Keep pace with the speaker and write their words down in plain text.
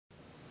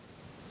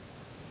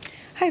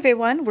Hi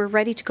everyone, we're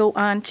ready to go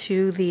on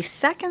to the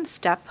second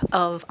step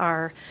of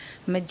our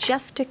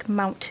Majestic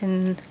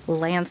mountain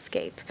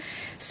landscape.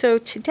 So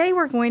today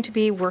we're going to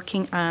be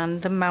working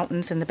on the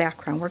mountains in the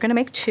background. We're going to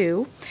make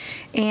two,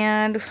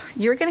 and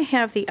you're going to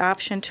have the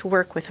option to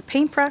work with a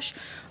paintbrush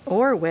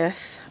or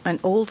with an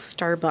old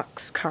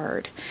Starbucks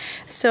card.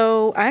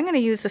 So I'm going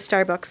to use the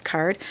Starbucks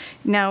card.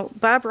 Now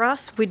Bob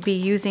Ross would be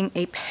using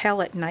a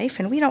palette knife,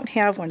 and we don't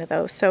have one of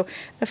those. So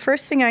the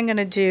first thing I'm going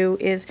to do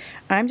is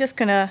I'm just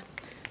going to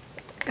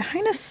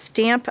kind of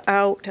stamp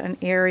out an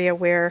area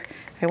where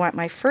I want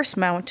my first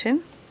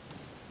mountain,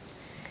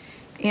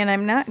 and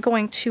I'm not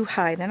going too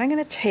high. Then I'm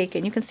going to take it,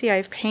 and you can see I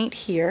have paint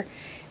here,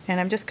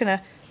 and I'm just going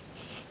to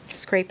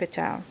scrape it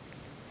down.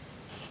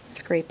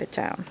 Scrape it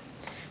down.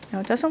 Now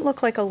it doesn't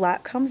look like a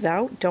lot comes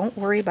out. Don't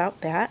worry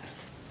about that.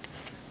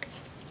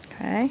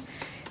 Okay,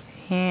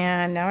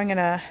 and now I'm going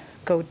to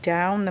go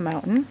down the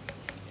mountain.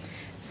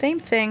 Same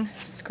thing,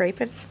 scrape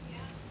it.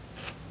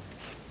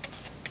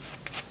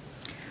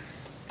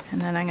 And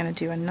then I'm going to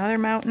do another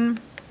mountain,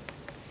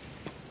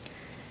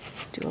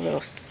 do a little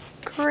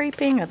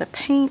scraping of the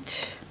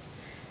paint.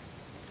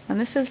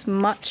 And this is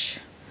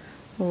much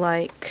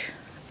like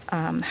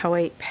how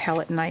a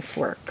palette knife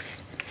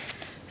works.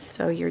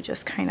 So you're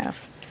just kind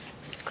of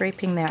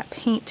scraping that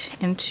paint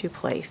into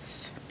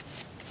place.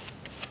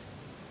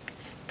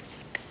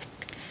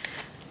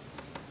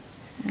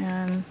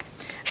 And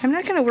I'm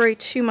not going to worry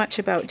too much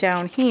about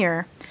down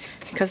here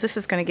because this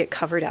is going to get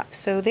covered up.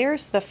 So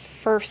there's the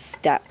first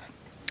step.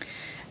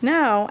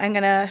 Now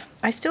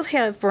I still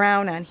have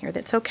brown on here,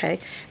 that's okay.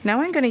 Now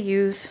I'm going to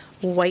use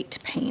white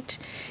paint,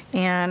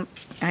 and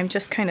I'm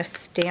just kind of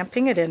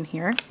stamping it in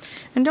here.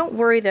 And don't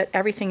worry that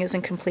everything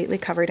isn't completely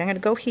covered. I'm going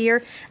to go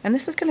here, and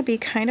this is going to be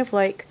kind of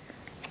like,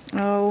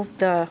 oh,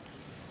 the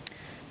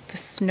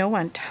snow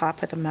on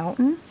top of the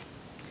mountain.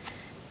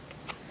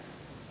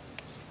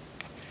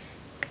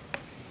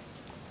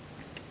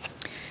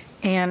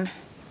 And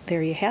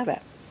there you have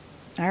it.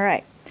 All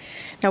right.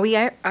 Now we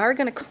are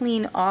going to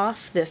clean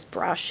off this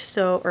brush, this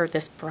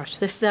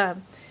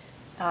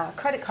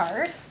credit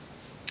card,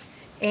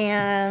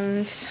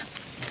 and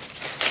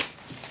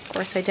of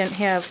course I didn't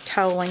have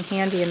toweling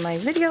handy in my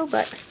video,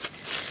 but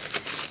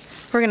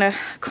we're going to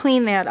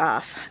clean that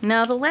off.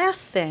 Now the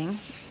last thing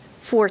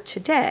for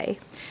today,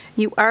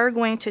 you are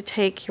going to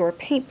take your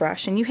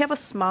paintbrush, and you have a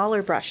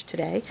smaller brush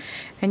today,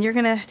 and you're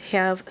going to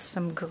have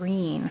some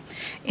green,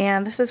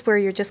 and this is where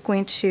you're just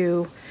going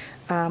to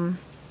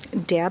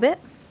dab it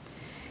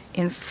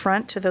in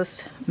front of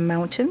those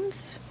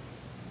mountains,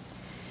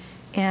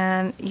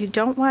 and you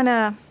don't want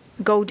to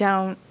go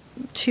down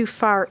too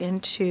far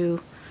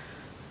into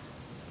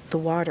the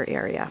water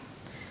area,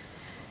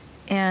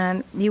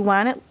 and you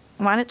want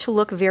it to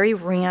look very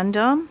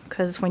random,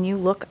 because when you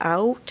look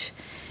out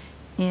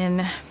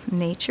in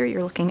nature,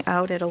 you're looking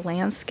out at a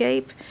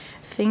landscape,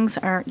 things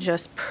aren't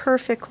just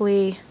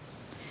perfectly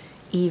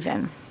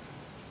even.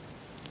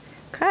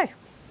 Okay,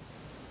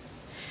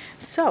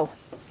 so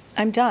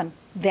I'm done.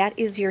 That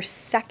is your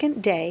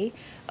second day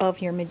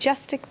of your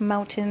Majestic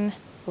mountain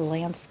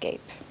landscape.